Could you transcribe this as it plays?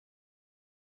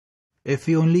If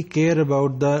we only care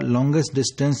about the longest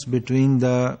distance between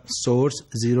the source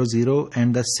 0, 0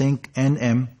 and the sink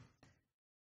NM,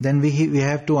 then we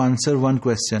have to answer one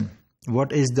question.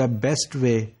 What is the best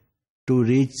way to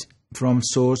reach from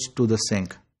source to the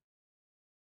sink?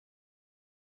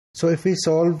 So if we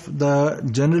solve the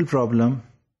general problem,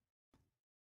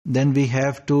 then we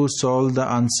have to solve the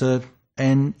answer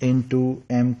n into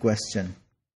m question.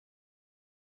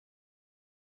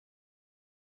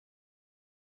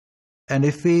 And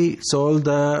if we solve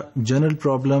the general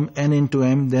problem n into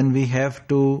m, then we have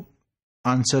to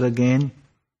answer again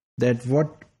that what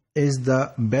is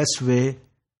the best way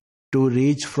to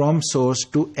reach from source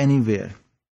to anywhere.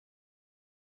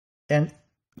 And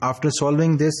after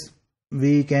solving this,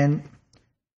 we can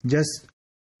just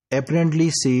apparently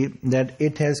see that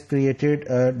it has created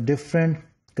a different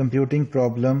computing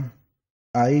problem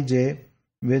ij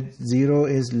with 0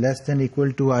 is less than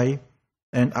equal to I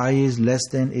and I is less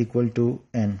than equal to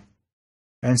n.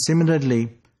 And similarly,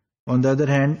 on the other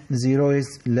hand, 0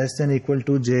 is less than equal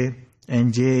to j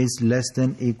and j is less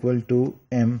than equal to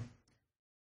m.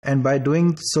 And by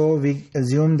doing so, we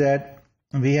assume that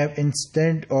we have,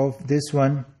 instead of this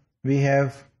one, we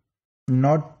have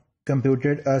not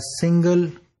computed a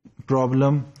single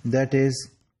problem, that is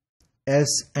S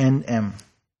and M.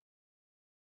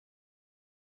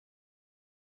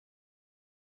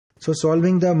 So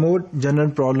solving the more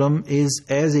general problem is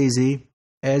as easy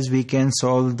as we can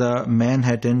solve the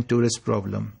Manhattan tourist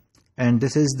problem. And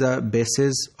this is the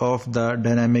basis of the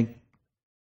dynamic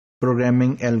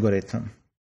programming algorithm.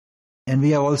 And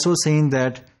we have also seen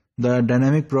that the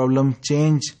dynamic problem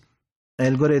change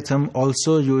algorithm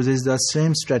also uses the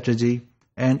same strategy,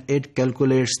 and it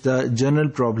calculates the general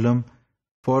problem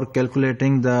for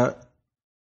calculating the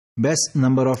best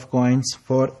number of coins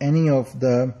for any of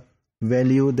the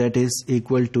value that is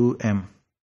equal to m.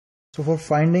 So for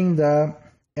finding the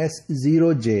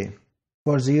S0j,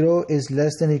 for 0 is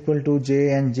less than equal to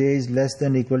j and j is less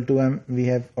than equal to m, we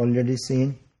have already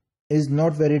seen, is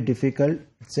not very difficult,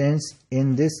 since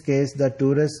in this case the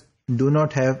tourists do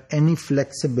not have any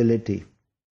flexibility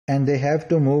and they have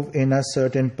to move in a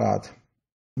certain path,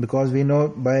 because we know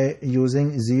by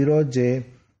using 0j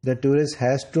the tourist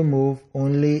has to move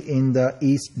only in the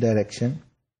east direction,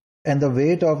 and the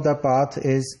weight of the path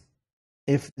is,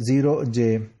 if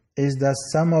 0j is the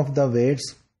sum of the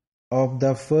weights of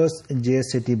the first j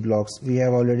city blocks, we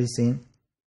have already seen.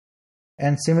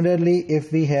 And similarly,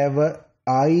 if we have a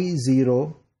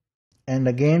I0, and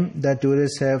again the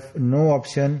tourists have no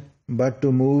option but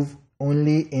to move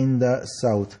only in the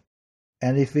south,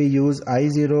 and if we use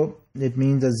I0, it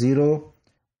means the 0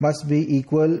 must be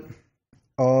equal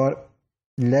or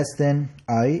less than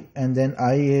I, and then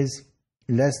I is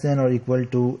less than or equal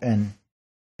to n.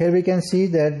 Here we can see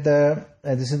that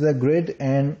this is the grid,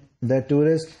 and the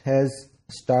tourist has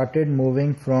started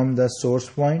moving from the source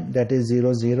point, that is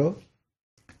 0, 0,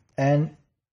 and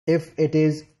if it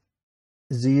is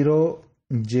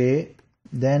 0j,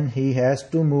 then he has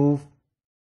to move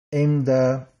in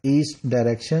the east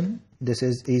direction, this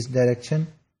is east direction,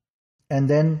 and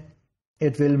then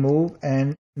it will move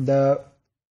and the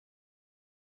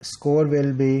score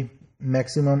will be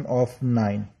maximum of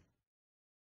 9.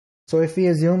 So if we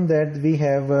assume that we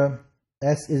have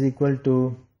S is equal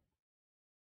to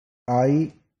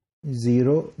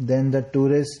I0, then the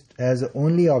tourist has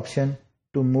only option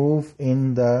to move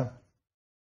in the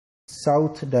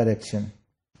south direction,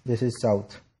 this is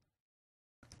south,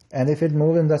 and if it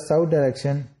moves in the south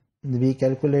direction, we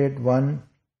calculate 1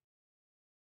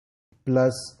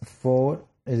 plus 4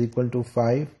 is equal to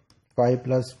 5, 5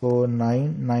 plus 4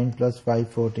 9, 9 plus 5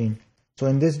 14. So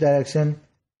in this direction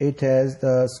it has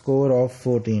the score of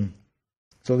 14.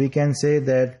 So we can say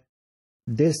that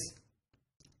this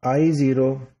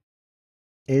I0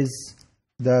 is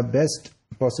the best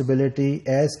possibility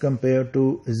as compared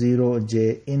to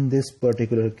 0j in this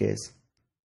particular case.